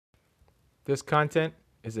This content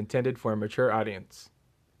is intended for a mature audience.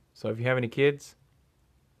 So if you have any kids,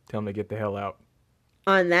 tell them to get the hell out.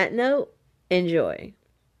 On that note, enjoy.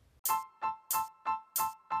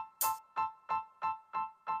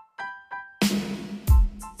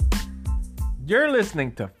 You're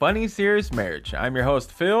listening to Funny Serious Marriage. I'm your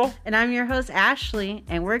host, Phil. And I'm your host, Ashley,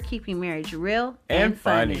 and we're keeping marriage real And and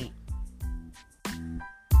funny.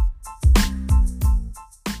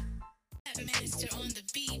 Minister on the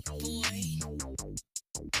beat, boy.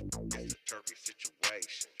 It's a turkey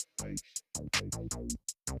situation.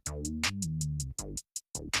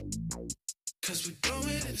 Cause we blow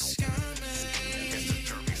it in the sky, man. It's a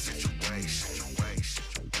turkey situation.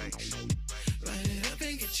 Light it up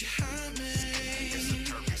and get you high, man. It's a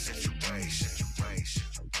turkey situation.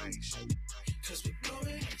 Cause we blow it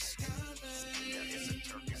in the sky, man. It's a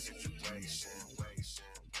turkey situation.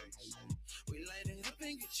 We light it up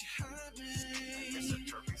and get you high, man. It's a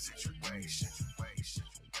turkey situation.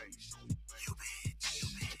 You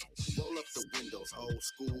bitch. Roll up the windows, old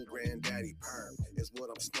school granddaddy perm. Is what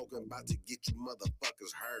I'm smoking, about to get you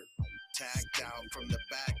motherfuckers hurt. Tagged out from the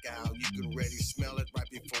back out, you can already smell it right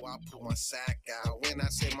before I pull my sack out. When I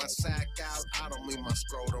say my sack out, I don't mean my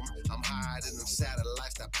scrotum. I'm hiding them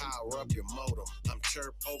satellites that power up your modem. I'm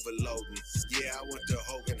chirp overloading. Yeah, I went to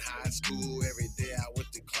Hogan High School every day. I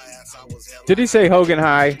went to class. I was hella Did he say Hogan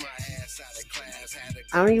High?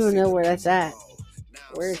 I don't even know where that's at.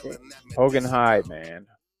 Where is it? Hogan High, man.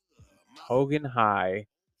 Hogan High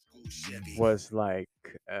was like,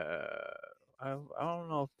 I don't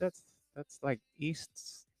know if that's like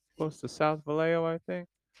east, close to South Vallejo, I think.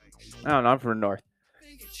 I don't know. I'm from the north,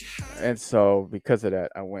 and so because of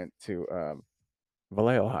that, I went to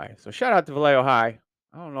Vallejo High. So shout out to Vallejo High.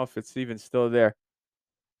 I don't know if it's even still there.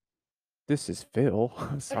 This is Phil.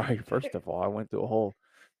 I'm sorry. First of all, I went through a whole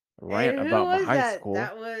rant And who about my was high that? school.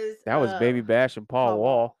 That was Baby Bash and Paul Paul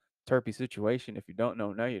Wall. Wall. Turpy Situation. If you don't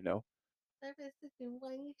know, now you know.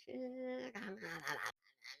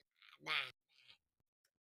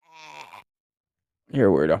 You're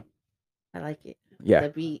a weirdo. I like it. Yeah, The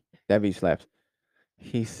beat. that beat slaps.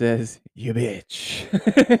 He says, "You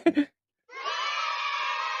bitch."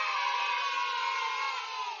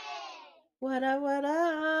 What up, what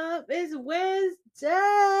up? It's Wednesday.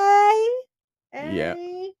 Yeah.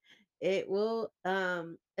 Hey. It will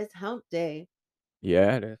it's hump day.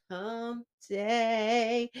 Yeah, it is. Hump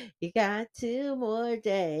day. You got 2 more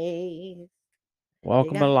days.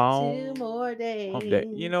 Welcome you got along. 2 more days. Hump day.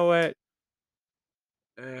 You know what?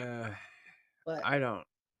 What? I don't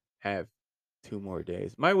have 2 more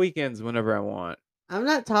days. My weekends whenever I want. I'm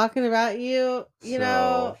not talking about you. You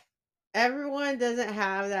know, So everyone doesn't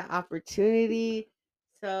have that opportunity.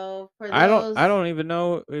 So for I those don't even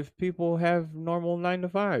know if people have normal 9 to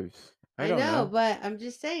 5s. I I don't know, know. but I'm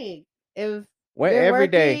just saying, if Well, you're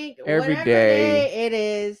working, every whatever day, day it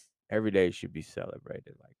is, every day should be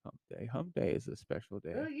celebrated like Hump Day. Hump Day is a special oh,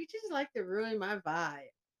 day. you just like to ruin my vibe.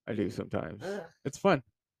 I do sometimes. Ugh, It's fun.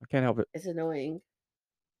 I can't help it. it's annoying.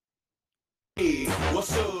 Hey,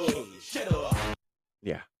 what's up? Shut up.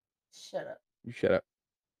 Yeah, Shut up. you shut up.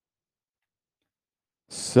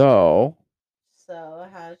 So, So,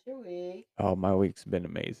 how's your week? oh, my week's been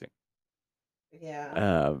amazing. Yeah.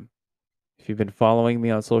 Um, if you've been following me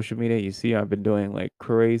on social media, you see I've been doing like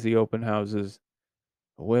crazy open houses,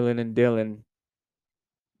 willing and dealing,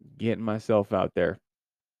 getting myself out there.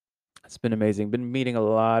 It's been amazing. Been meeting a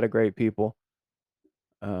lot of great people.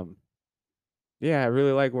 Um, yeah, I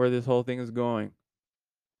really like where this whole thing is going.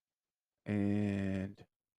 And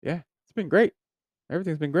yeah, it's been great.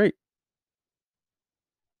 Everything's been great.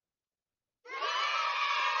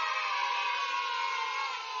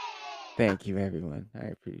 Thank you, everyone. I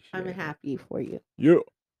appreciate I'm it. happy for you. Yeah.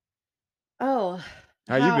 Oh,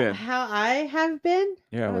 How you been? how I have been?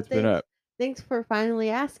 Yeah, Oh, what's been up? thanks for finally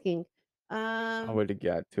asking. I would have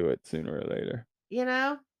got to it sooner or later. You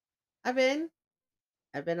know, I've been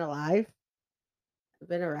I've been alive. I've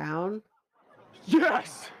been around.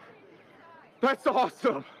 Yes, that's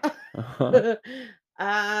awesome. Uh-huh.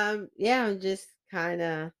 Yeah, I'm just kind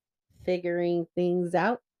of figuring things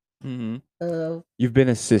out. Hmm. Of You've been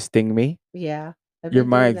assisting me. Yeah, I've been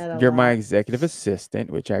doing that a You're my lot. executive assistant,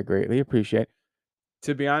 which I greatly appreciate.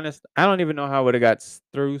 To be honest, I don't even know how I would have got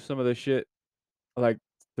through some of the shit, like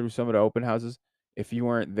through some of the open houses, if you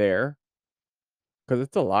weren't there, because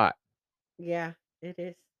it's a lot. Yeah, it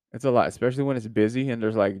is. It's a lot, especially when it's busy and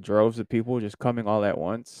there's like droves of people just coming all at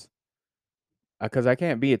once. Because I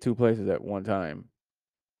can't be at two places at one time,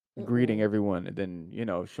 greeting Mm-mm. everyone and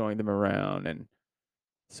then showing them around, and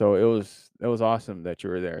so it was awesome that you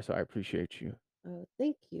were there. So I appreciate you. Oh,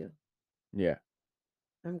 thank you. Yeah.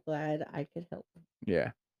 I'm glad I could help.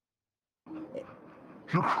 Yeah.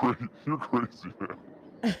 You're crazy. You're crazy, man.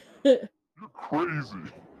 You're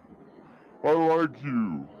crazy. I like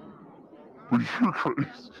you, but you're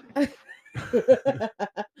crazy.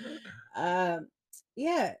 um,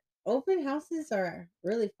 yeah, open houses are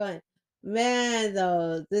really fun. Man,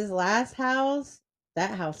 though, this last house,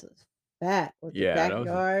 that house was fat with the Yeah,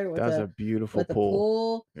 backyard, that was a beautiful with the pool.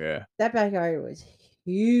 pool. Yeah. That backyard was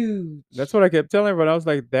huge. That's what I kept telling everyone. I was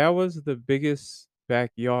like, that was the biggest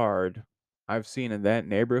backyard I've seen in that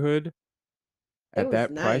neighborhood It at was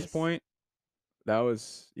that price nice. point. That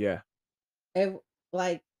was, yeah, It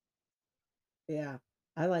like, yeah,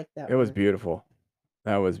 I like that it was one. beautiful.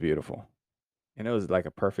 That was beautiful. And it was like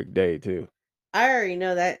a perfect day, too. I already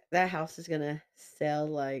know that house is gonna sell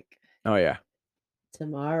like Oh, yeah.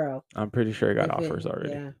 tomorrow. I'm pretty sure I got If it, offers already.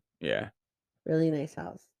 yeah, Yeah. really nice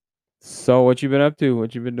house. So, what you been up to?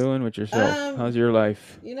 What you been doing with yourself? How's your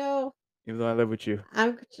life? You know, Even though I live with you.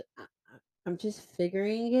 I'm just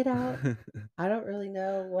figuring it out. I don't really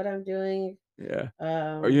know what I'm doing. Yeah.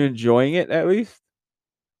 Are you enjoying it at least?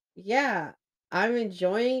 Yeah, I'm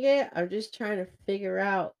enjoying it. I'm just trying to figure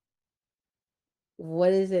out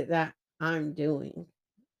what is it that I'm doing.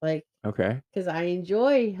 Like, Okay. because I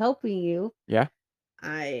enjoy helping you. Yeah.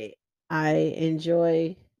 I I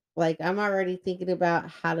enjoy, like, I'm already thinking about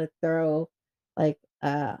how to throw like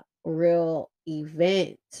a real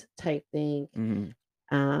event type thing. Mhm.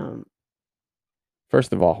 Um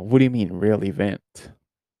First of all, what do you mean real event?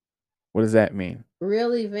 What does that mean?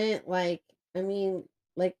 Real event, like, I mean,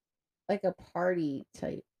 like like a party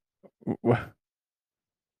type. What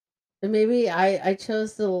And maybe I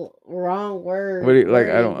chose the wrong do you, like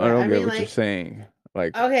wording, I but I don't get mean, what you're like, saying.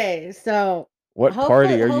 Like okay, so what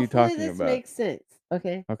party are you hopefully talking this about? makes sense.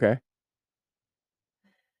 Okay, Okay.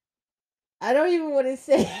 I don't even want to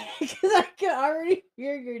say because I can already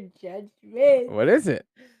hear your judgment. What is it?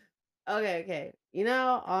 Okay, you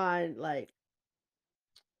know, on like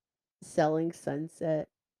Selling Sunset,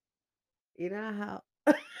 you know how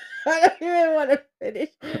I don't even want to finish.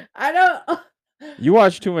 I don't. You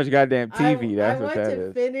watch too much goddamn I TV, I that's what want that to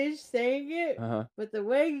is. finish saying it, Uh-huh. but the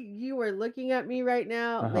way you are looking at me right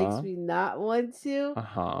now makes Uh-huh. me not want to.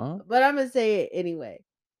 Uh-huh. But I'm gonna say it anyway.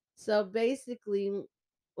 So basically,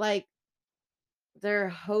 like, they're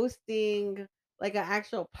hosting like an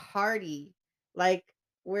actual party, like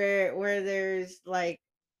where there's like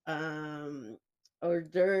um hors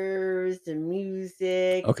d'oeuvres and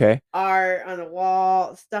music, Okay. art on the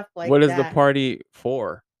wall, stuff like What is the that. party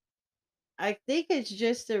for? I think it's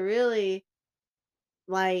just to really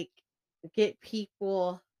like get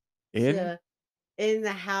people In? to in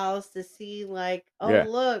the house to see, like, oh Yeah.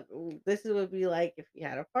 look, this is what it'd be like if you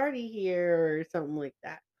had a party here or something like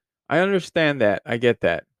that. I understand that. I get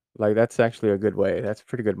that. Like that's actually a good way. That's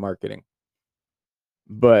pretty good marketing.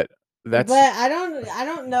 But But that's I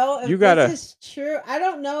don't know you if this gotta is true. I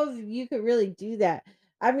don't know if you could really do that.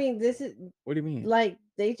 I mean, this is what do you mean? like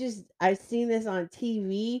they just I've seen this on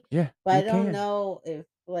TV, Yeah, but you I don't can. know if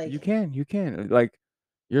like, You can. You can. Like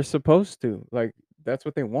you're supposed to. Like that's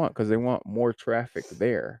what they want because they want more traffic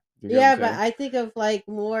there. You get what I'm yeah, but saying? I think of like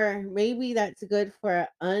more, maybe that's good for an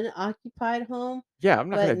unoccupied home, Yeah, I'm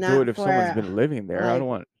not but gonna do it not if for someone's been living there. I like don't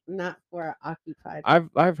want. not for an occupied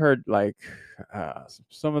home. I've heard like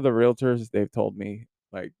some of the realtors they've told me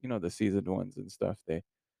like the seasoned ones and stuff. They're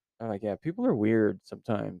like, yeah, people are weird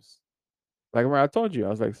sometimes. Like where I told you, I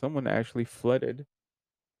was like, someone actually flooded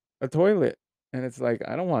a toilet, and it's like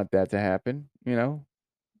I don't want that to happen.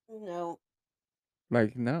 No,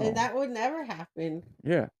 Like and no, that would never happen.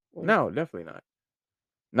 yeah, with- no, definitely not.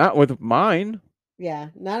 Not with mine. Yeah,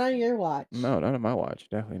 not on your watch. No, not on my watch.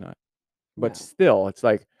 Definitely not. But No. still, it's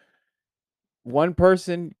like one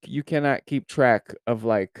person you cannot keep track of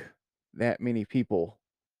like that many people.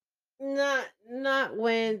 Not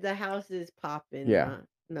when the house is popping. Yeah.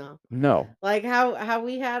 No. No. Like how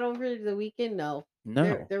we had over the weekend. No,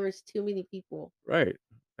 No. there was too many people. Right.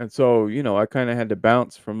 And so, I kind of had to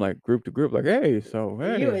bounce from like group to group, like, hey, so, You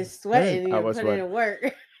hey, was hey, sweating I and was putting sweating. in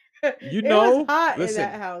work. You It was know, hot in listen,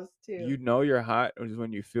 that house too. you're hot is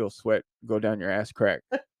when you feel sweat go down your ass crack.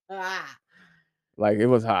 Ah, Like it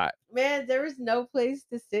was hot. man, there was no place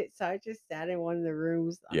to sit, so I just sat in one of the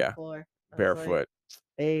rooms on the Yeah. floor. I was like, Barefoot.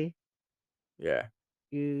 hey, Yeah.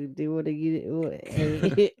 you do what you do.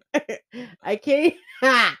 Hey, I can't.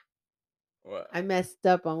 Ha! Well, I messed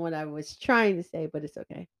up on what I was trying to say, but it's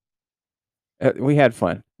okay. we had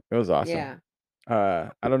fun. It was awesome.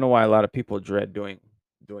 Yeah. I don't know why a lot of people dread doing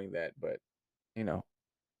that, but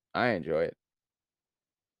I enjoy it.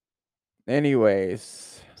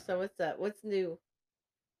 Anyways, So what's up? What's new?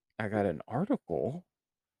 I got an article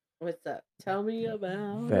What's up? Tell me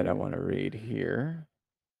about that I it. want to read here.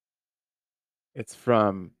 It's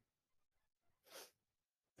from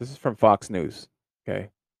this is from Fox News. Okay.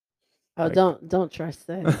 Oh, Like don't trust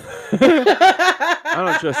this. I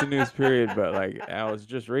don't trust the news period, but like I was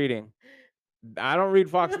just reading. I don't read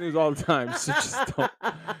Fox News all the time, so just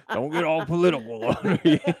don't get all political on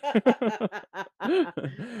me. I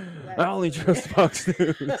only trust Fox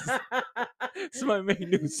News. It's my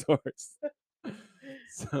main news source.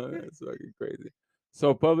 So that's fucking crazy.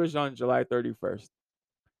 So published on July 31st.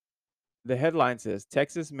 The headline says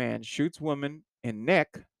Texas man shoots woman in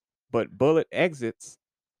neck, but bullet exits,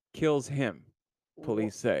 kills him.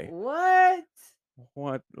 Police say. What?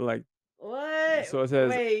 What? Like, What? so it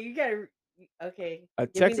says Wait, you gotta. Okay, a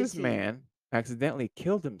give me the Texas tea. man accidentally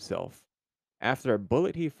killed himself after a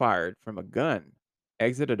bullet he fired from a gun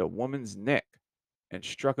exited a woman's neck and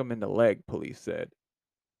struck him in the leg, police said.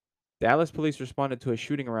 Dallas police responded to a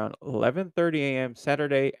shooting around 11:30 a.m.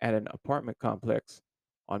 Saturday at an apartment complex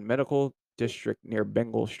on Medical District near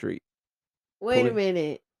Bengal Street. Wait a Poli-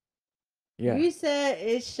 minute. Yeah. You said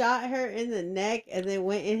it shot her in the neck and then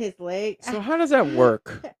went in his leg. So how does that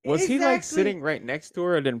work? Was he like Exactly. sitting right next to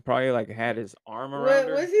her and then probably like had his arm around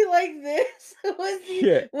her? Was he like this? Was he?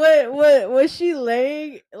 Yeah. What? Was she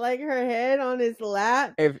laying like her head on his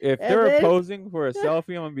lap? If And they're then- posing for a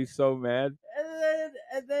selfie, I'm gonna be so mad.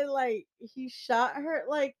 And then like he shot her.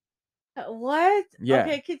 Like what? Yeah.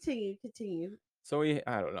 Okay, continue. So I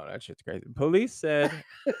don't know, that shit's crazy. Police said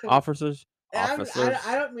officers. I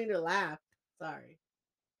don't mean to laugh. Sorry.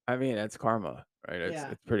 I mean, that's karma, right? It's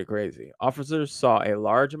Yeah. it's pretty crazy. Officers saw a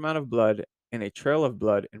large amount of blood and a trail of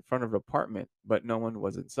blood in front of an apartment, but no one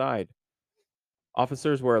was inside.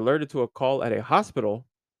 Officers were alerted to a call at a hospital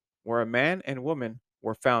where a man and woman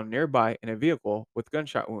were found nearby in a vehicle with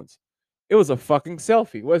gunshot wounds. It was a fucking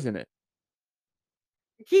selfie, wasn't it?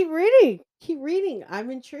 Keep reading.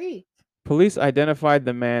 I'm intrigued. Police identified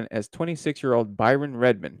the man as 26-year-old Byron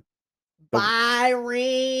Redmond.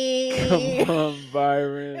 Byron. Come on,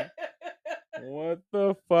 Byron. What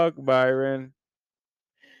the fuck, Byron?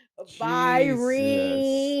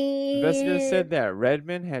 Byron. Investigators said that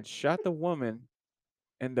Redmond had shot the woman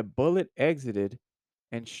and the bullet exited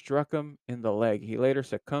and struck him in the leg. He later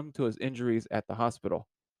succumbed to his injuries at the hospital.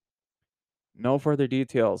 No further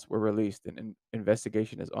details were released and an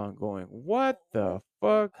investigation is ongoing. What the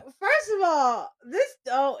fuck? First of all, this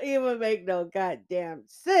don't even make no goddamn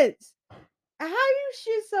sense. How you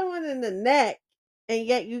shoot someone in the neck and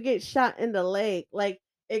yet you get shot in the leg? Like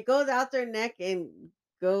it goes out their neck and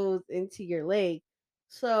goes into your leg.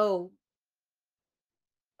 So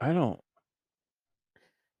I don't.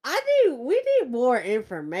 we need more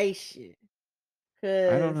information. I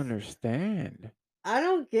don't 'Cause understand. I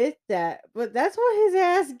don't get that. But that's what his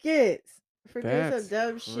ass gets for doing That's some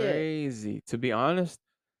dumb shit. crazy. To be honest,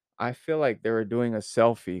 I feel like they were doing a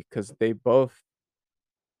selfie because they both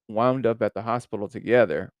wound up at the hospital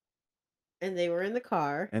together And they were in the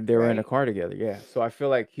car. and they were in a right? car together. Yeah. So I feel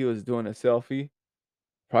like he was doing a selfie,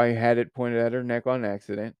 probably had it pointed at her neck on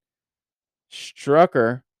accident, struck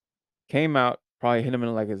her, came out, probably hit him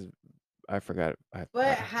in like his, I forgot.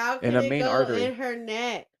 But how in can a it main go artery. in her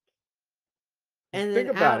neck and Think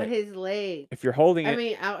then about out it. his leg? If you're holding I it,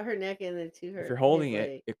 mean, out her neck and then to her. if you're holding his it,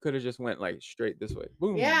 leg. it could have just went like straight this way.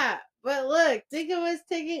 Boom. Yeah, but look, think of us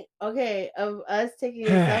taking of us taking a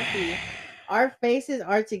selfie. Our faces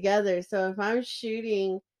are together, so if I'm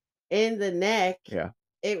shooting in the neck, Yeah.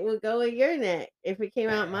 it would go in your neck. If it came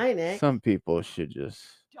out my neck, Some people should just.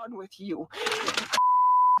 Done with you.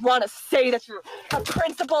 Want to say that you're a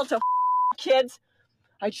principal to kids?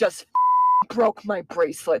 I just broke my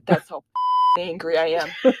bracelet. That's how angry I am.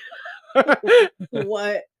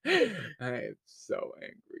 what? I am so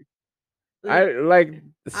angry. I like.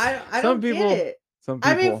 I some don't people. get it. Some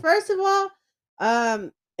people. I mean, first of all,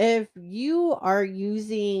 if you are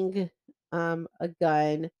using a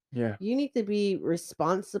gun, yeah. you need to be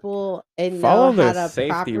responsible and Follow know how the to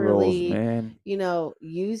safety rules, properly, man.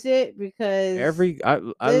 Use it because I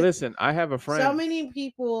this- listen. I have a friend. so many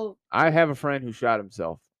people. I have a friend who shot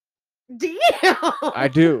himself. Damn, I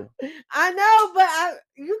do. I know, but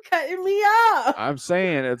you cutting me off I'm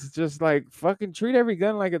saying it's just like fucking treat every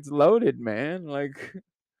gun like it's loaded, man. Like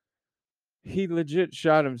he legit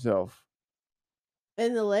shot himself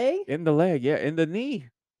in the leg. in the leg, yeah, in the knee,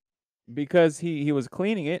 because he was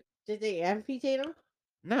cleaning it. Did they amputate him?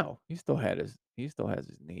 No, he still has his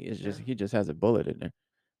knee. It's just he just has a bullet in there.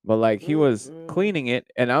 But like he was Mm-mm. cleaning it,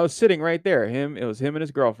 and I was sitting right there. It was him and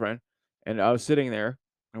his girlfriend, and I was sitting there,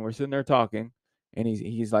 and we're sitting there talking, and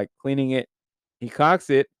he's like cleaning it. He cocks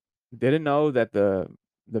it, didn't know that the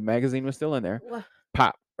magazine was still in there. Wha-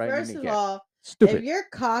 Pop Right in the First of kneecap. all, if Stupid. you're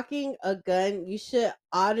cocking a gun, you should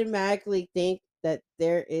automatically think that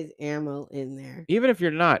there is ammo in there. Even if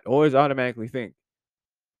you're not, always automatically think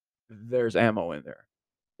there's ammo in there.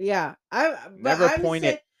 Yeah, Never point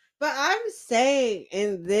it. but I'm saying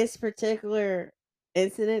in this particular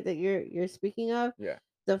incident that you're speaking of, Yeah.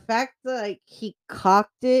 the fact that like he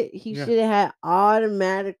cocked it, he Yeah. should have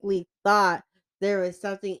automatically thought there was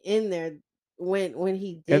something in there when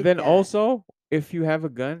he did And then that. also, if you have a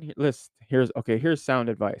gun, here's sound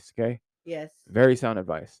advice, okay? Yes. Very sound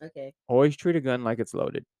advice. Okay. Always treat a gun like it's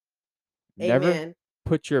loaded. Never Amen.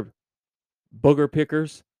 put your booger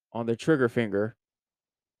pickers on the trigger finger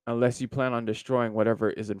unless you plan on destroying whatever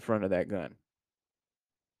is in front of that gun.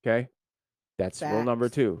 Okay? That's rule number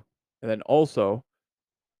Facts. 2. And then also,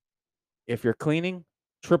 if you're cleaning,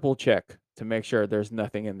 triple check to make sure there's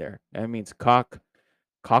nothing in there. That means cock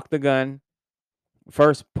the gun.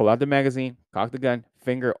 First, pull out the magazine, cock the gun,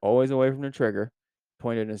 finger always away from the trigger,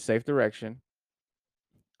 point it in a safe direction.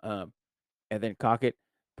 And then cock it,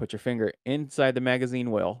 put your finger inside the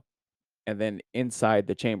magazine well, and then inside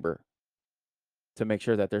the chamber to make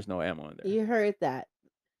sure that there's no ammo in there. You heard that.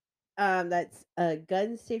 That's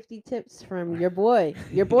gun safety tips from your boy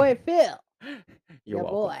Phil. You're Your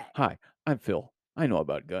welcome. boy. Hi, I'm Phil. I know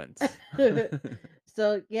about guns.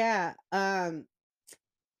 So yeah,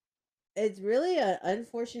 it's really an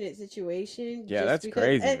unfortunate situation. Yeah, just that's because,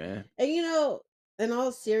 crazy, and, man. and you know, in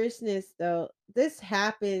all seriousness though, this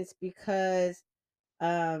happens because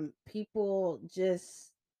people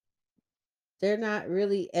just they're not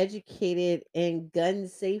really educated in gun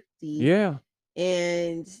safety. Yeah.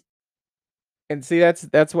 And see,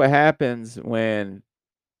 that's what happens when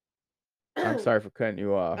I'm sorry for cutting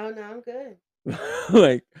you off. Oh no, I'm good.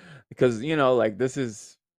 Like, because like this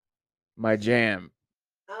is my jam,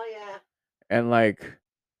 Oh yeah. and like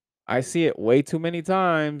I see it way too many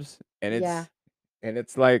times, and Yeah.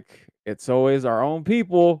 it's like it's always our own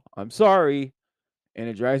people. I'm sorry, and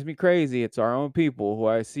it drives me crazy. It's our own people who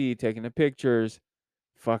I see taking the pictures,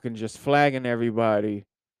 fucking just flagging everybody,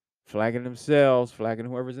 flagging themselves, flagging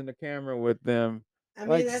whoever's in the camera with them. I mean,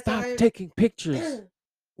 Like, that's stop why taking pictures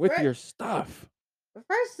with Fir- your stuff.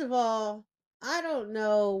 First of all, I don't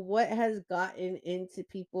know what has gotten into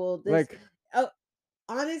people. This Like,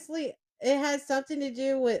 honestly, it has something to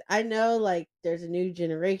do with, I know like there's a new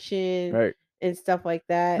generation right? and stuff like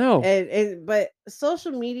that. No. But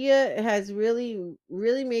social media has really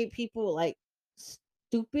made people like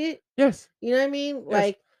stupid. Yes. You know what I mean? Yes.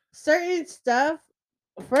 Like certain stuff,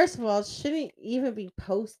 first of all, shouldn't even be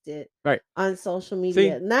posted Right. on social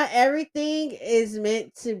media. See? Not everything is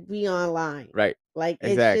meant to be online. Right. Like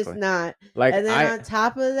it's Exactly. just not. Like, And then on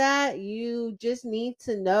top of that, you just need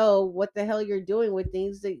to know what the hell you're doing with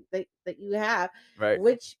things that you have, right.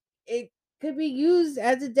 which it could be used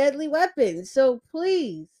as a deadly weapon. So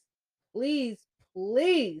please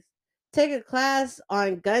take a class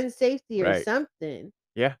on gun safety or Right. something.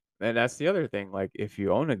 Yeah. And that's the other thing. Like, if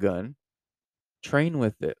you own a gun, train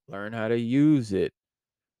with it, learn how to use it.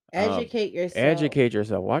 Educate yourself. Educate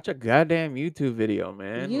yourself. Watch a goddamn YouTube video,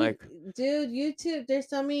 man. Dude, YouTube, there's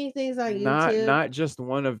so many things on not YouTube. not just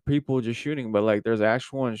one of people just shooting, but like there's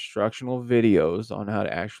actual instructional videos on how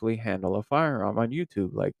to actually handle a firearm on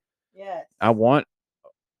YouTube. Like, Yes. I want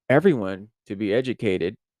everyone to be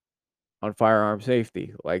educated on firearm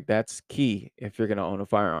safety. Like, that's key if you're gonna own a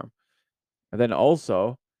firearm. And then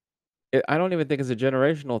also, I don't even think it's a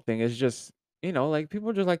generational thing. It's just, like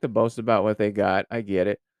people just like to boast about what they got. I get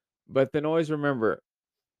it. But then always remember,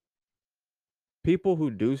 people who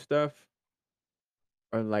do stuff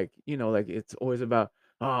are like, like it's always about,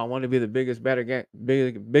 oh, I want to be the biggest,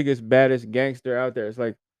 biggest, baddest gangster out there. It's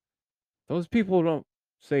like, those people don't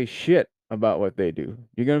say shit about what they do.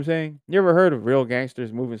 You get what I'm saying? You ever heard of real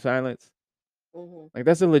gangsters move in silence? Mhm. Like,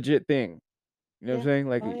 that's a legit thing. You know what I'm Yeah. saying?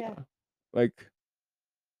 Like, Oh, yeah. like,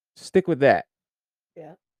 stick with that.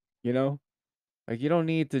 Yeah. You know? Like, you don't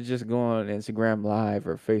need to just go on Instagram Live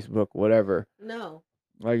or Facebook, whatever. No.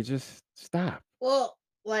 Like, just stop. Well,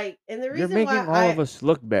 like, and the You're reason making why all of us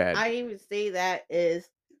look bad. I even say that is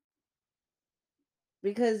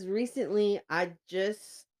because recently I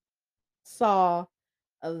just saw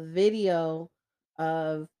a video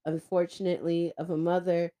of, unfortunately, of a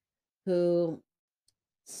mother who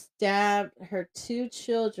stabbed her 2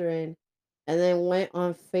 children and then went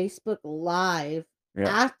on Facebook Live Yeah.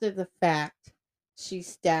 after the fact. She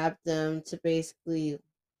stabbed them to basically,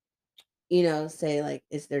 say like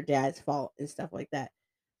it's their dad's fault and stuff like that.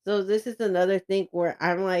 So this is another thing where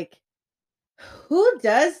I'm like, who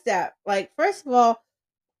does that? Like, first of all,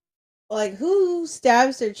 like who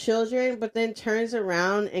stabs their children but then turns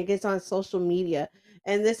around and gets on social media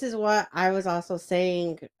And this is what I was also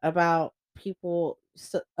saying about people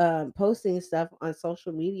posting stuff on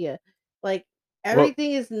social media. Like Well,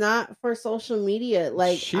 everything is not for social media.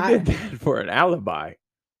 Like she did that for an alibi.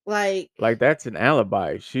 like That's an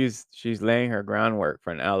alibi. She's laying her groundwork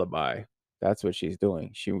for an alibi. That's what she's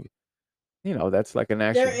doing. That's like an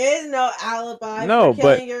actual. there is no alibi No, for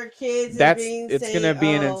but killing your kids and that's being it's gonna saying,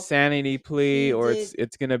 be an "Oh, insanity plea, she or did."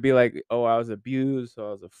 it's gonna be like, oh, I was abused,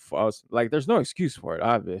 so I was like, there's no excuse for it,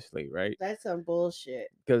 obviously, right? That's some bullshit.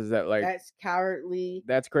 Because That's cowardly.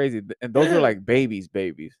 that's crazy, and those are like babies.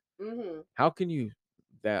 Mm-hmm. How can you?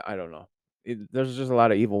 That I don't know. There's just a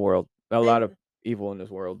lot of a lot of And evil in this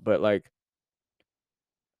world, but like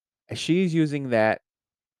she's using that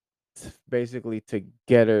basically to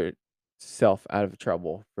get herself out of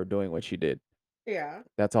trouble for doing what she did. yeah,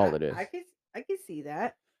 That's all it is. I could see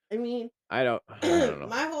that. I mean, I don't know.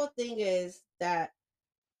 my whole thing is that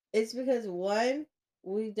it's because one,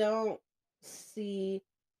 we don't see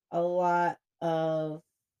a lot of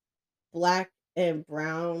black and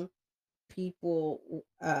brown people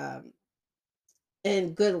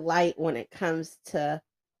in good light when it comes to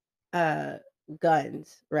uh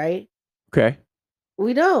guns, right? Okay.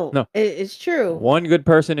 We don't. No. It's true. One good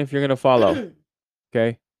person if you're gonna follow.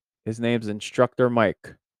 Okay. His name's Instructor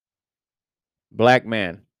Mike. Black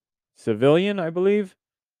man. Civilian, I believe,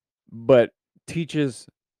 but teaches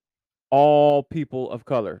all people of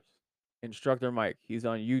color. Instructor Mike. He's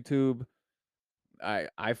on YouTube.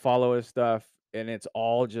 I follow his stuff, and it's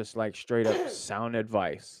all just like straight up sound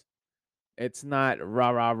advice. It's not rah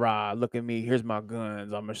rah rah. Look at me. Here's my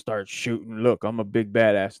guns. I'm gonna start shooting. Look, I'm a big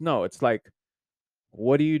badass. No, it's like,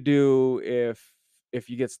 what do you do if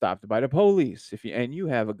you get stopped by the police? If you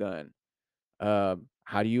have a gun,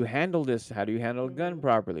 how do you handle this? How do you handle a gun Mhm.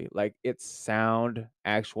 properly? Like, it's sound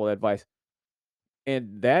actual advice.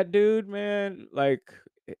 And that dude, man, like,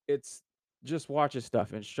 it's just watch his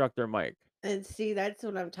stuff. Instructor Mike. And see, that's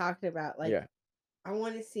what I'm talking about. Like, Yeah. I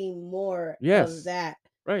want to see more of Yes. that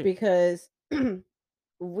Right. because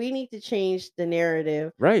we need to change the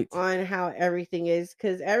narrative Right. on how everything is.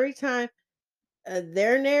 Because every time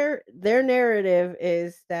their narrative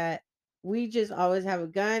is that we just always have a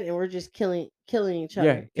gun and we're just killing each Yeah,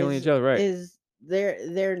 other. killing each other. Right. Is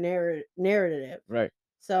their narrative. Right.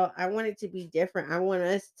 So I want it to be different. I want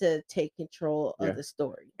us to take control Yeah. of the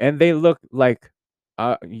story. And they look like,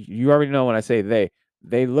 you already know when I say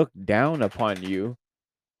they look down upon you,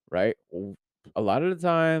 right? A lot of the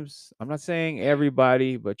times, I'm not saying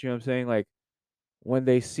everybody, but you know what I'm saying, like, when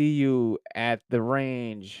they see you at the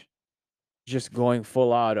range just going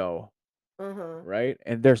full auto, Uh-huh. right?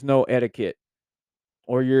 And there's no etiquette,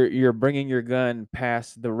 or you're bringing your gun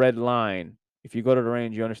past the red line. If you go to the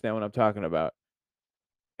range, you understand what I'm talking about.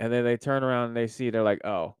 And then they turn around and they see, they're like,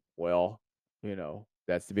 "Oh, well,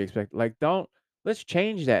 that's to be expected." Like, let's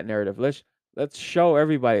change that narrative. Let's show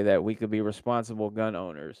everybody that we could be responsible gun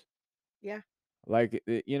owners. Yeah. Like,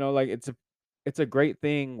 like, it's a great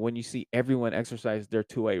thing when you see everyone exercise their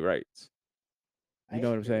 2A rights. I You know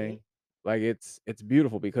what I'm agree. saying? Like, it's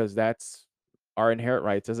beautiful because that's our inherent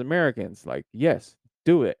rights as Americans. Like, yes,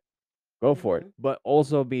 do it. Go for it. Mhm. But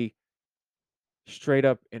also be straight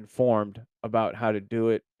up informed about how to do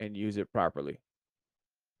it and use it properly.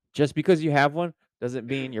 Just because you have one doesn't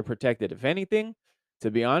mean you're protected. If anything, to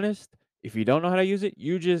be honest, if you don't know how to use it,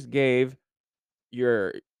 you just gave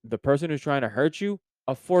the person who's trying to hurt you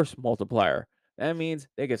a force multiplier. That means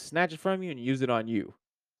they can snatch it from you and use it on you.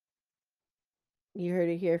 You heard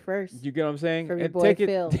it here first You get what I'm saying? from your And boy take it.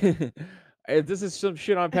 Phil. If this is some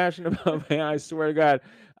shit I'm passionate about, man, I swear to God.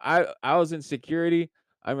 I was in security.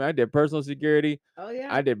 I mean, I did personal security. Oh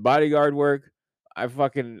yeah. I did bodyguard work. I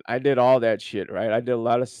did all that shit, right? I did a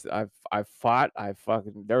lot of I fought.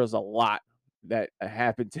 There was a lot that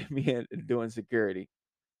happened to me in doing security.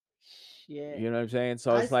 Shit. You know what I'm saying?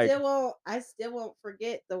 So it's like, I still won't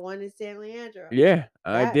forget the one in San Leandro. yeah,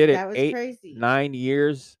 I did it That was 8, crazy. 9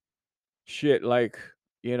 years. Shit, like,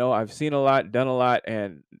 I've seen a lot, done a lot,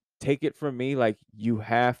 and take it from me, like, you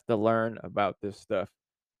have to learn about this stuff.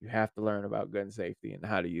 You have to learn about gun safety and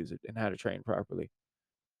how to use it and how to train properly.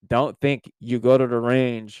 Don't think you go to the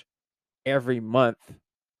range every month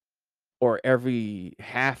or every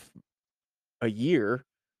half a year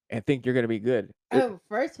and think you're gonna be good.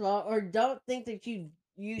 First of all, or don't think that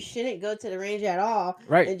you shouldn't go to the range at all,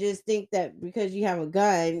 Right. and just think that because you have a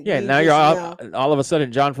gun, Yeah, you now just you're know. all of a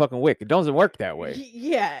sudden John fucking Wick. It doesn't work that way.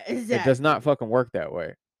 Yeah, exactly. It does not fucking work that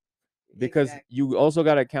way. Because Exactly. you also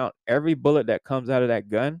gotta count every bullet that comes out of that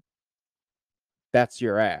gun, that's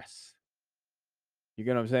your ass. You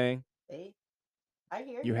get what I'm saying? See? I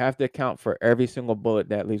hear You have to account for every single bullet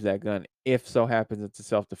that leaves that gun, if so happens it's a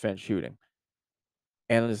self-defense shooting.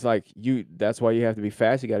 And it's like that's why you have to be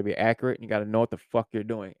fast, you got to be accurate, and you got to know what the fuck you're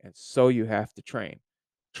doing. And so you have to train.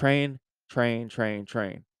 Train, train, train,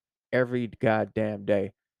 train. Every goddamn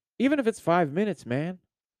day. Even if it's 5 minutes, man.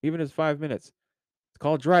 Even if it's 5 minutes. It's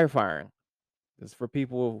called dry firing. It's for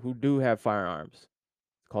people who do have firearms.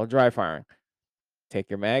 It's called dry firing. Take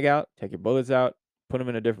your mag out, take your bullets out, put them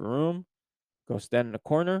in a different room, go stand in a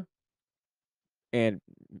corner, and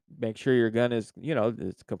make sure your gun is,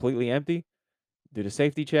 it's completely empty. Do the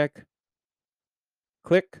safety check.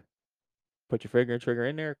 Click. Put your finger and trigger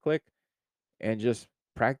in there. Click. And just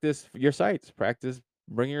practice your sights. Practice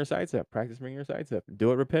bringing your sights up. Practice bringing your sights up.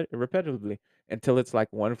 Do it repetitively until it's like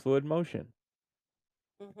one fluid motion.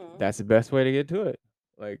 Mhm. That's the best way to get to it.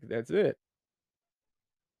 Like, that's it.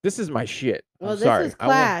 This is my shit. Well, I'm this sorry. was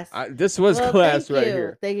class. This was Well, class thank right you.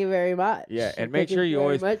 here. Thank you very much. Yeah, and Thank make sure you very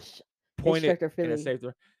always much, point it Instructor in a Philly. safe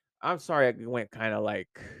direction. I'm sorry I went kind of like,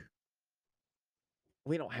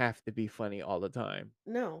 we don't have to be funny all the time.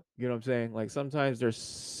 No. You know what I'm saying? Like, sometimes there's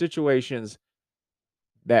situations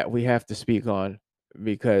that we have to speak on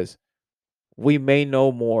because we may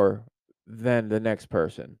know more than the next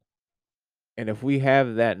person. And if we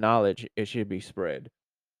have that knowledge, it should be spread.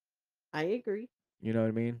 I agree. You know what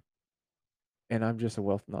I mean? And I'm just a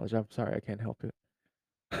wealth of knowledge. I'm sorry, I can't help it.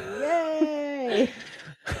 Yay!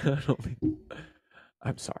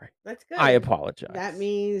 I'm sorry. That's good. I apologize. That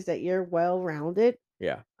means that you're well-rounded.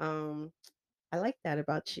 Yeah. I like that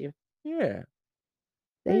about you. Yeah.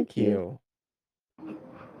 Thank you.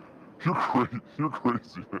 You're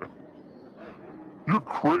crazy, man. You're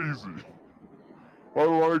crazy. I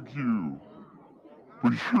like you,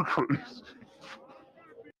 but you're crazy.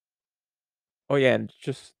 Oh yeah, and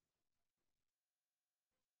just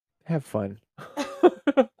have fun.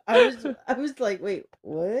 I was like, wait,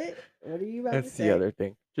 what? What are you about That's to the say? other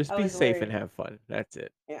thing. Just I be was safe and worried. have fun. That's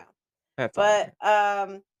it. Yeah. That's all.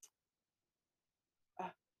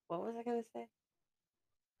 But what was I gonna say?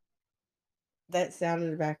 That sound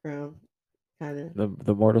in the background, kind of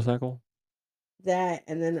The motorcycle. that,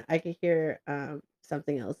 and then I could hear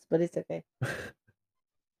something else, but it's okay.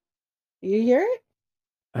 You hear it?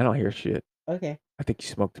 I don't hear shit. Okay. I think you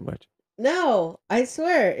smoke too much. No, I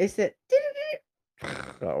swear, it's that.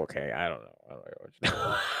 Oh, okay. I don't know.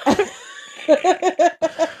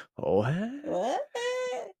 What? What?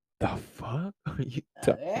 The fuck are you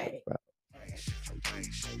talking Alright. about?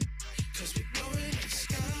 Cause we blowing in the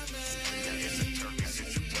sky, man. It's a turkey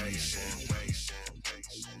situation.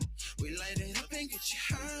 We light it up and get you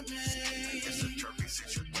high, man. It's a turkey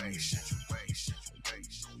situation.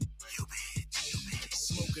 You bitch.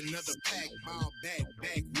 Smoke another pack, ball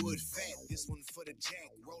backwood fat. This one for the jack.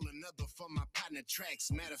 Roll another for my partner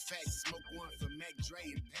tracks. Matter of fact, smoke one for Mac Dre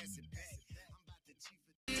and pass it back. I'm about to chief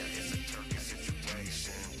it. It's a turkey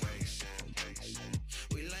situation.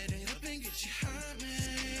 We light it up and get you high,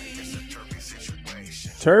 man. It's a turkey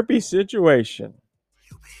situation. Turpy situation.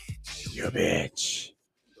 You bitch.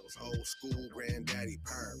 Those old school granddaddy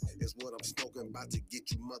perm is what I'm smoking about to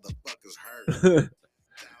get you motherfuckers hurt. Out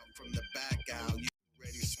from the back out, you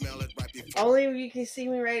already smell it right before. Only if you can see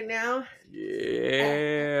me right now.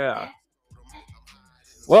 Yeah.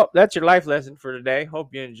 Well, that's your life lesson for today.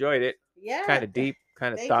 Hope you enjoyed it. Yeah. Kind of deep,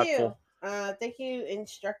 kind of Thank thoughtful. you. Thank you,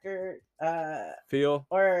 instructor. Feel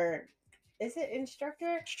Or is it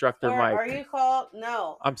instructor? Instructor Or Mike. are you called?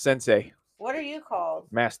 No. I'm Sensei. What are you called?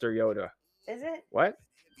 Master Yoda. Is it? What?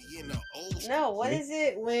 In the old No. What Me? is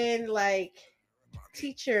it when like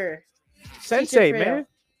teacher? Sensei, Phil. man.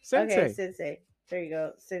 Sensei. Okay, sensei. There you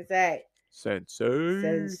go, sensei. Sensei.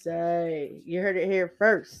 Sensei. You heard it here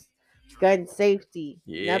first. Gun safety.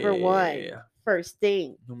 Number one. Yeah. First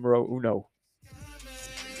thing. Numero uno.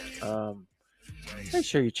 Make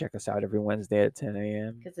sure you check us out every Wednesday at 10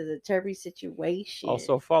 a.m. Because of the Turby situation.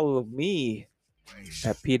 Also, follow me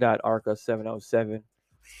at p.arca707.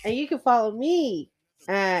 And you can follow me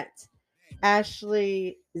at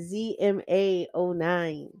Ashley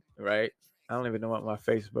ZMA09. Right? I don't even know what my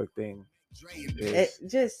Facebook thing It, is.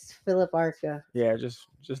 just Philip Arca. Yeah, just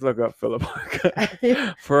look up Philip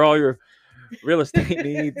Arca for all your real estate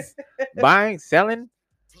needs, buying, selling,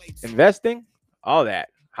 investing, all that.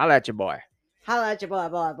 Holla at your boy. Holla at your boy.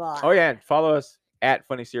 Oh yeah, and follow us at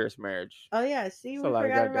Funny Serious Marriage. Oh yeah, see, It's we a lot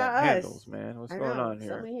of forgot goddamn about us. handles, man. What's I going know, on so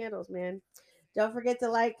here? many handles, man. Don't forget to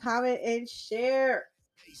like, comment, and share.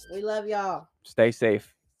 We love y'all. Stay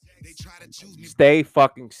safe. Stay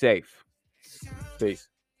fucking safe. Peace.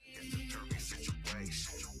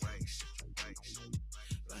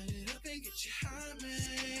 Light it up and get you high, man.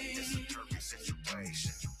 It's a turkey situation.